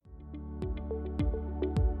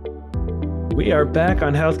We are back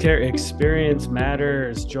on Healthcare Experience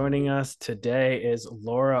Matters. Joining us today is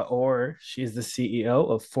Laura Orr. She's the CEO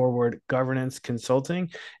of Forward Governance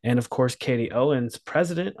Consulting, and of course, Katie Owens,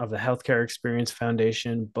 president of the Healthcare Experience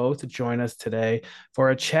Foundation. Both join us today for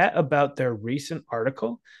a chat about their recent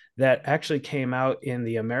article that actually came out in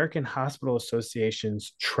the American Hospital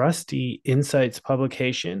Association's Trustee Insights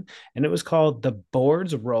publication, and it was called The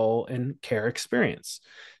Board's Role in Care Experience.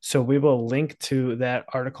 So we will link to that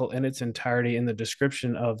article in its entirety in the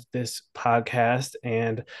description of this podcast.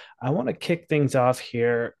 And I want to kick things off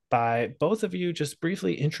here by both of you just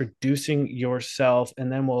briefly introducing yourself,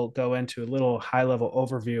 and then we'll go into a little high level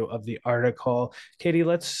overview of the article. Katie,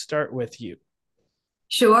 let's start with you.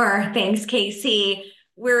 Sure. Thanks, Casey.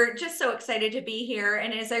 We're just so excited to be here.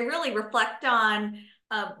 And as I really reflect on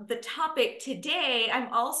the topic today,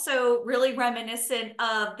 I'm also really reminiscent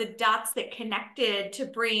of the dots that connected to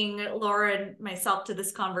bring Laura and myself to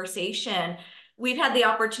this conversation. We've had the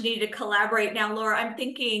opportunity to collaborate now, Laura. I'm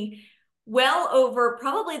thinking well over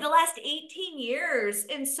probably the last 18 years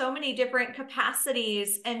in so many different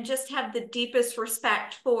capacities, and just have the deepest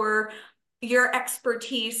respect for your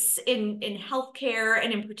expertise in healthcare,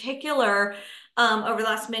 and in particular, over the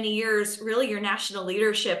last many years, really your national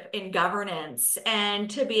leadership in governance, and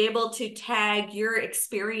to be able to tag your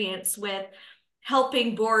experience with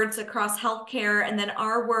helping boards across healthcare, and then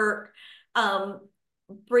our work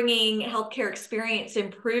bringing healthcare experience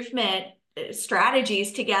improvement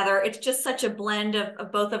strategies together. It's just such a blend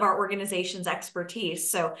of both of our organizations' expertise.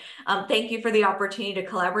 So thank you for the opportunity to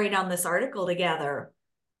collaborate on this article together.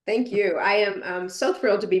 Thank you. I am so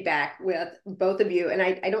thrilled to be back with both of you. And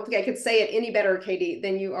I don't think I could say it any better, Katie,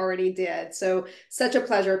 than you already did. So such a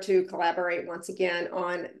pleasure to collaborate once again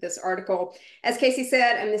on this article. As Casey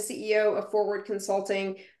said, I'm the CEO of Forward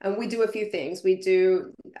Consulting. We do a few things. We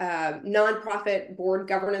do nonprofit board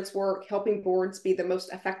governance work, helping boards be the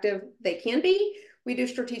most effective they can be. We do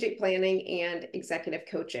strategic planning and executive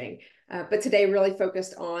coaching. But today really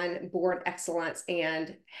focused on board excellence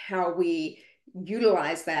and how we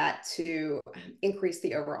utilize that to increase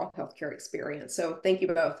the overall healthcare experience. So thank you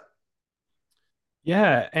both.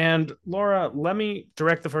 Yeah. And Laura, let me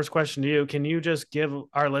direct the first question to you. Can you just give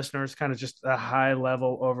our listeners kind of just a high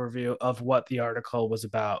level overview of what the article was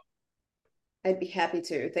about? I'd be happy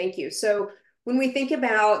to. Thank you. So when we think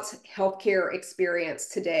about healthcare experience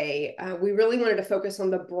today, we really wanted to focus on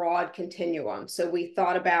the broad continuum. So we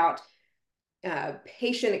thought about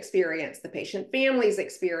patient experience, the patient family's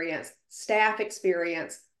experience, staff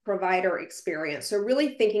experience, provider experience. So really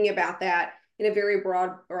thinking about that in a very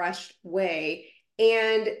broad brush way.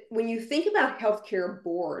 And when you think about healthcare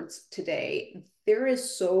boards today, there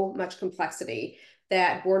is so much complexity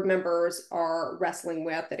that board members are wrestling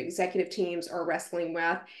with, that executive teams are wrestling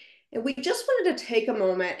with. And we just wanted to take a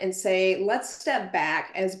moment and say, let's step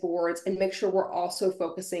back as boards and make sure we're also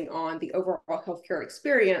focusing on the overall healthcare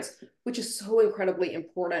experience, which is so incredibly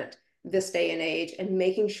important this day and age, and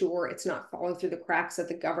making sure it's not falling through the cracks at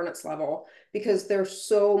the governance level, because there's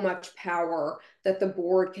so much power that the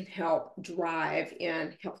board can help drive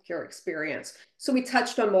in healthcare experience. So we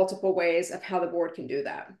touched on multiple ways of how the board can do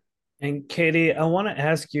that. And Katie, I want to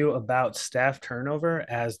ask you about staff turnover,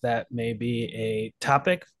 as that may be a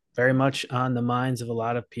topic very much on the minds of a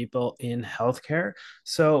lot of people in healthcare.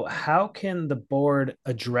 So, how can the board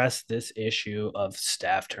address this issue of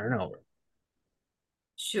staff turnover?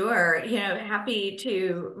 Sure. Happy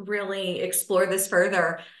to really explore this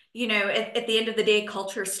further. At the end of the day,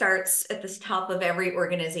 culture starts at the top of every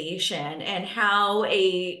organization, and how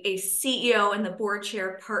a CEO and the board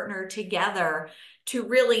chair partner together to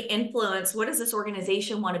really influence what does this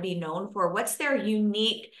organization want to be known for? What's their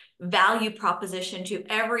unique value proposition to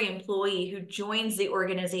every employee who joins the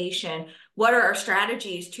organization? What are our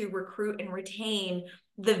strategies to recruit and retain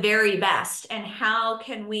the very best? And how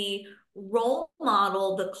can we role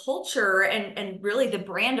model the culture and really the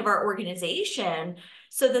brand of our organization,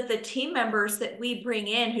 so that the team members that we bring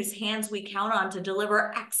in, whose hands we count on to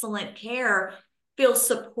deliver excellent care, feel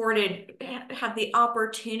supported, have the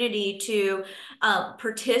opportunity to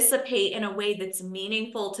participate in a way that's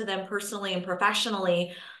meaningful to them personally and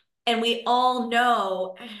professionally. And we all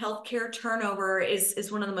know healthcare turnover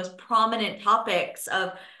is one of the most prominent topics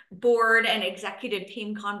of board and executive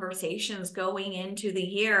team conversations going into the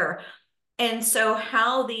year. And so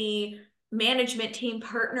how the management team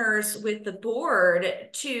partners with the board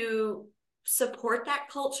to support that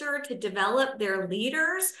culture, to develop their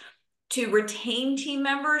leaders, to retain team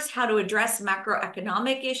members, how to address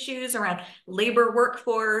macroeconomic issues around labor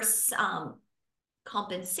workforce,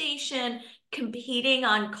 compensation, competing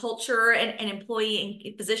on culture and employee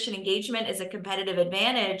and physician engagement as a competitive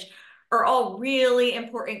advantage, are all really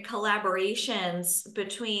important collaborations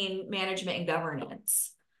between management and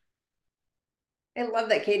governance. I love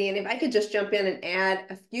that, Katie. And if I could just jump in and add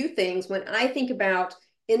a few things, when I think about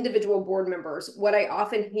individual board members, what I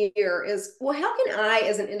often hear is, well, how can I,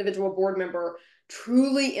 as an individual board member,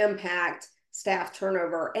 truly impact staff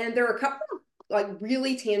turnover? And there are a couple of like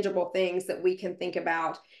really tangible things that we can think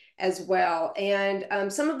about as well. And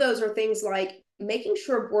some of those are things like making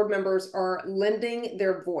sure board members are lending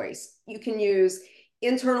their voice. You can use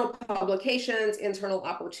internal publications, internal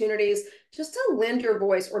opportunities, just to lend your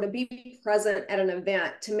voice or to be present at an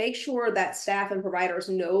event to make sure that staff and providers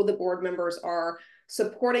know the board members are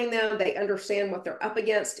supporting them. They understand what they're up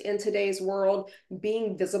against in today's world.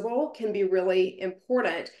 Being visible can be really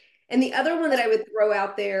important. And the other one that I would throw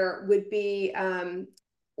out there would be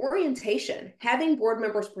orientation. Having board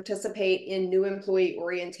members participate in new employee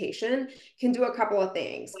orientation can do a couple of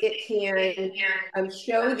things. It can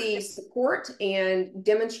show the support and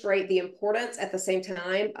demonstrate the importance at the same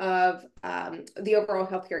time of the overall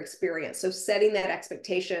healthcare experience. So setting that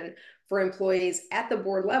expectation for employees at the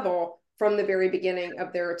board level from the very beginning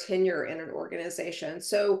of their tenure in an organization.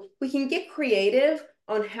 So we can get creative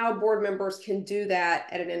on how board members can do that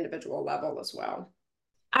at an individual level as well.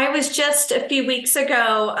 I was just a few weeks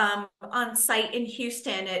ago on site in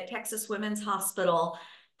Houston at Texas Women's Hospital,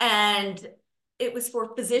 and it was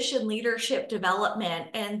for physician leadership development,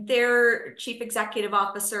 and their chief executive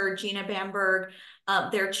officer, Gina Bamberg,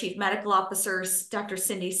 their chief medical officer, Dr.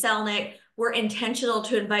 Cindy Selnick, were intentional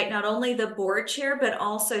to invite not only the board chair, but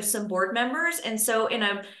also some board members. And so in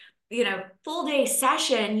a full day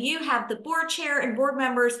session, you have the board chair and board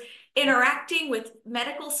members interacting with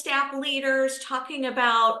medical staff leaders, talking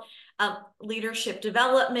about leadership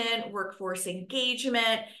development, workforce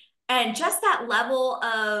engagement, and just that level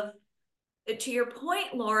of, to your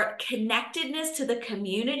point, Laura, connectedness to the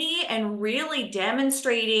community and really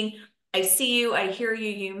demonstrating, I see you, I hear you,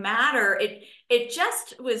 you matter. It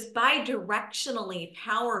just was bi-directionally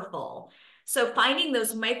powerful. So finding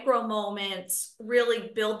those micro moments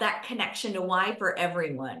really build that connection to why for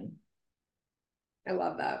everyone. I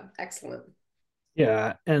love that. Excellent.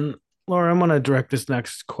 Yeah. And Laura, I'm going to direct this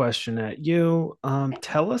next question at you.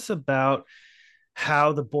 Tell us about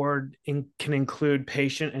how the board can include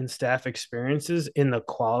patient and staff experiences in the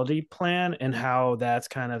quality plan and how that's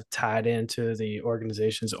kind of tied into the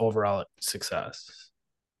organization's overall success.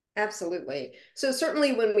 Absolutely. So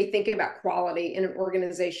certainly when we think about quality in an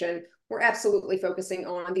organization, we're absolutely focusing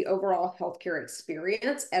on the overall healthcare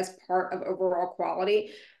experience as part of overall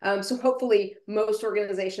quality. So hopefully most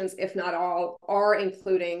organizations, if not all, are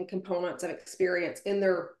including components of experience in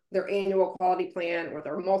their annual quality plan or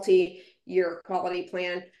their multi-year quality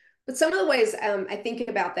plan. But some of the ways I think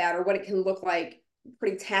about that, or what it can look like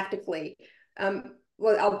pretty tactically,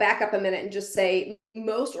 well, I'll back up a minute and just say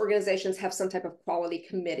most organizations have some type of quality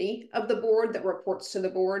committee of the board that reports to the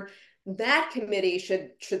board. That committee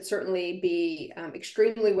should certainly be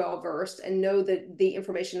extremely well versed and know the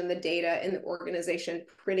information and the data in the organization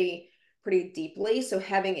pretty deeply. So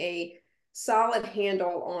having a solid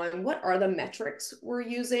handle on what are the metrics we're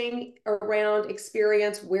using around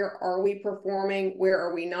experience, where are we performing, where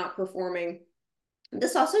are we not performing.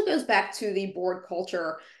 This also goes back to the board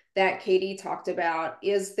culture that Katie talked about.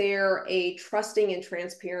 Is there a trusting and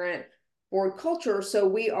transparent board culture? So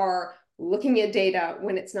we are looking at data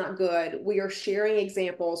when it's not good. We are sharing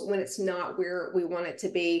examples when it's not where we want it to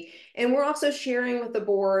be. And we're also sharing with the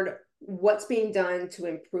board what's being done to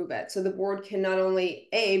improve it. So the board can not only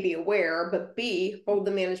A, be aware, but B, hold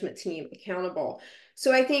the management team accountable.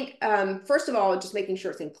 So I think, first of all, just making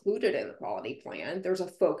sure it's included in the quality plan. There's a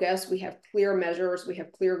focus. We have clear measures. We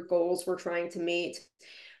have clear goals we're trying to meet.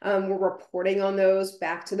 We're reporting on those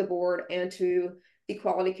back to the board and to the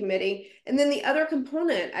quality committee. And then the other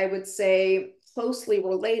component, I would say closely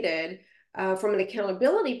related from an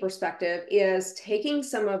accountability perspective, is taking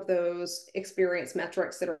some of those experience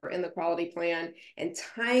metrics that are in the quality plan and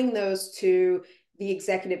tying those to the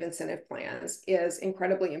executive incentive plans is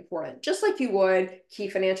incredibly important. Just like you would key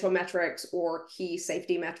financial metrics or key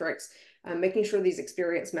safety metrics, making sure these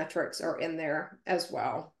experience metrics are in there as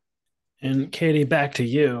well. And Katie, back to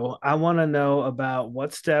you. I want to know about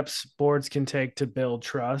what steps boards can take to build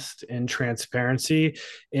trust and transparency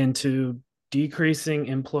into decreasing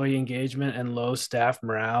employee engagement and low staff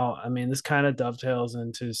morale. I mean, this kind of dovetails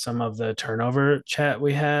into some of the turnover chat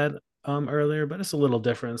we had earlier, but it's a little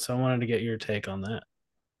different. So I wanted to get your take on that.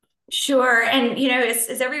 Sure. And,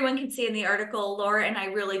 as everyone can see in the article, Laura and I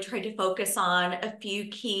really tried to focus on a few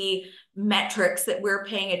key metrics that we're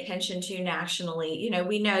paying attention to nationally.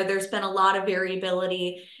 We know there's been a lot of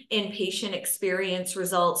variability in patient experience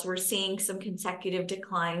results. We're seeing some consecutive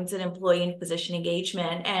declines in employee and physician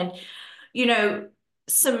engagement. And, you know,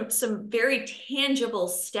 some very tangible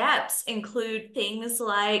steps include things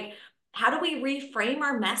like, how do we reframe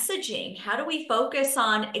our messaging? How do we focus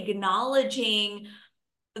on acknowledging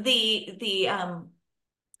the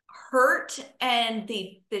hurt and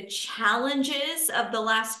the challenges of the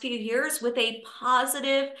last few years with a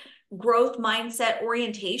positive growth mindset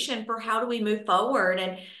orientation for how do we move forward?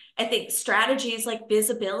 And I think strategies like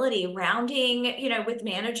visibility, rounding, with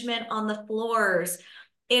management on the floors,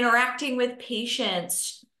 interacting with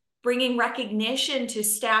patients, bringing recognition to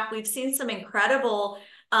staff. We've seen some incredible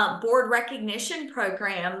board recognition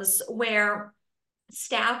programs where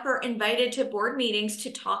staff are invited to board meetings to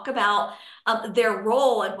talk about their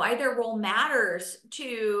role and why their role matters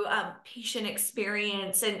to patient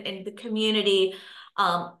experience and the community.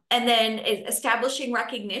 And then establishing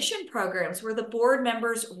recognition programs where the board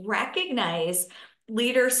members recognize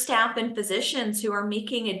leaders, staff, and physicians who are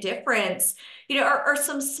making a difference, are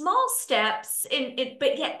some small steps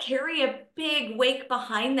but yet carry a big wake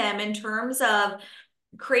behind them in terms of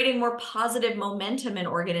creating more positive momentum in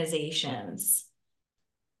organizations.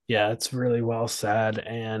 Yeah, it's really well said.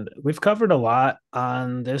 And we've covered a lot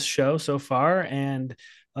on this show so far. And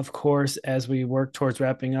of course, as we work towards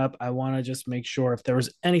wrapping up, I want to just make sure if there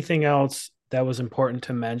was anything else that was important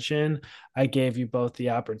to mention, I gave you both the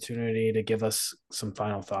opportunity to give us some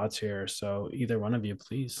final thoughts here. So either one of you,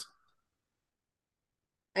 please.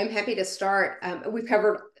 I'm happy to start. We've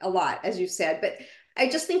covered a lot, as you said, but I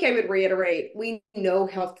just think I would reiterate, we know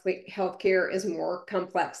healthcare is more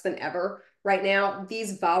complex than ever. Right now,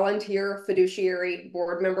 these volunteer fiduciary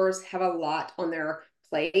board members have a lot on their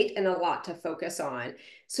plate and a lot to focus on.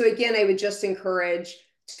 So again, I would just encourage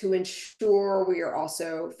to ensure we are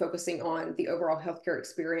also focusing on the overall healthcare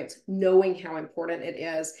experience, knowing how important it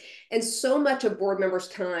is. And so much of board members'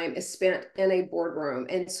 time is spent in a boardroom.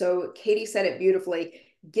 And so Katie said it beautifully,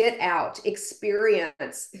 get out,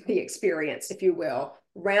 experience the experience, if you will,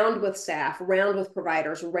 round with staff, round with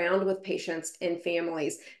providers, round with patients and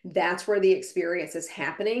families. That's where the experience is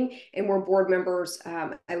happening. And where board members,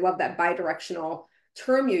 I love that bidirectional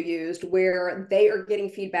term you used, where they are getting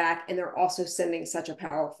feedback and they're also sending such a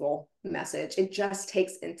powerful message. It just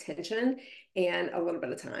takes intention and a little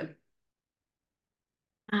bit of time.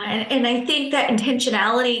 And I think that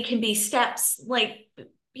intentionality can be steps like,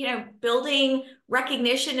 building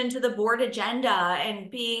recognition into the board agenda and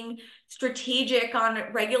being strategic on a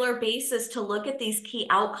regular basis to look at these key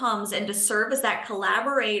outcomes and to serve as that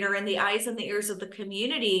collaborator in the eyes and the ears of the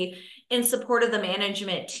community in support of the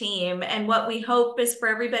management team. And what we hope is for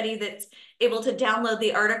everybody that's able to download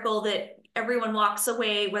the article, that everyone walks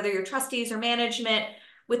away, whether you're trustees or management,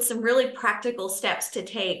 with some really practical steps to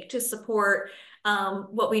take to support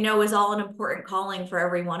what we know is all an important calling for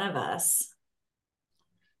every one of us.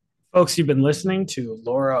 Folks, you've been listening to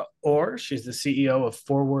Laura Orr. She's the CEO of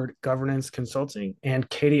Forward Governance Consulting, and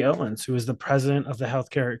Katie Owens, who is the president of the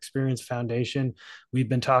Healthcare Experience Foundation. We've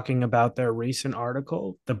been talking about their recent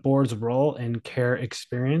article, The Board's Role in Care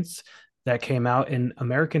Experience, that came out in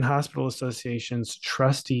American Hospital Association's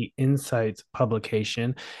Trustee Insights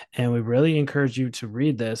publication. And we really encourage you to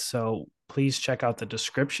read this. So please check out the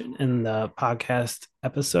description in the podcast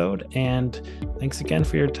episode. And thanks again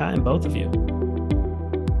for your time, both of you.